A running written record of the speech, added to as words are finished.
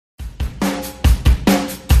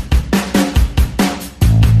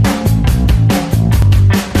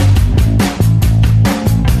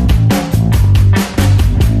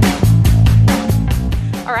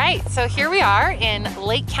we are in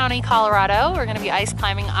Lake County, Colorado. We're gonna be ice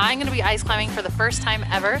climbing. I'm gonna be ice climbing for the first time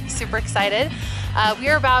ever. Super excited. We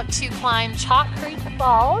are about to climb Chalk Creek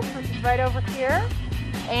Falls, which is right over here.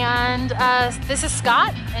 And this is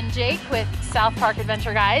Scott and Jake with South Park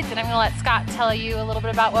Adventure Guides, and I'm gonna let Scott tell you a little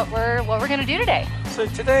bit about what we're gonna do today. So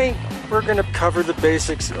today we're gonna cover the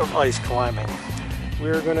basics of ice climbing.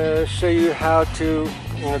 We're gonna show you how to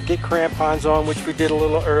get crampons on, which we did a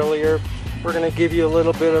little earlier. We're going to give you a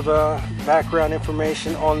little bit of background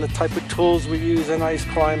information on the type of tools we use in ice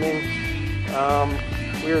climbing.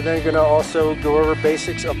 We are then going to also go over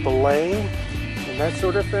basics of belaying and that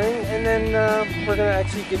sort of thing. And then we're going to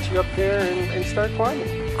actually get you up there and start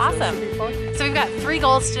climbing. Awesome. So we've got 3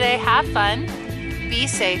 goals today. Have fun, be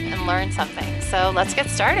safe, and learn something. So let's get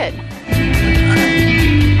started.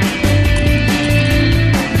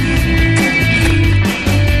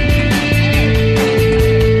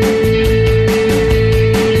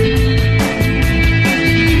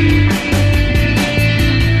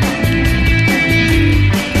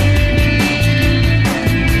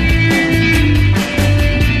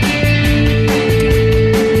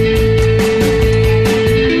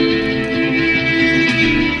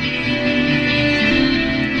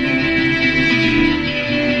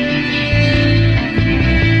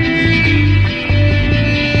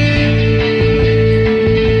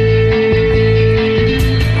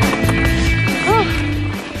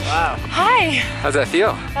 How's that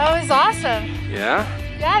feel? That was awesome. Yeah?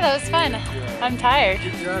 Yeah, that was fun. I'm tired.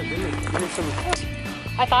 Good job. Give me some.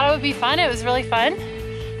 I thought it would be fun. It was really fun.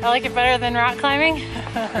 I like it better than rock climbing.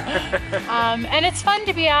 And it's fun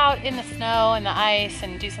to be out in the snow and the ice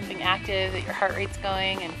and do something active that your heart rate's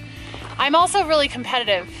going. And I'm also really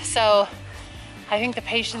competitive, so I think the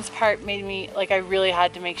patience part made me, like, I really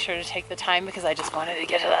had to make sure to take the time because I just wanted to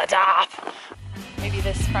get to the top. Maybe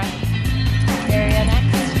this front.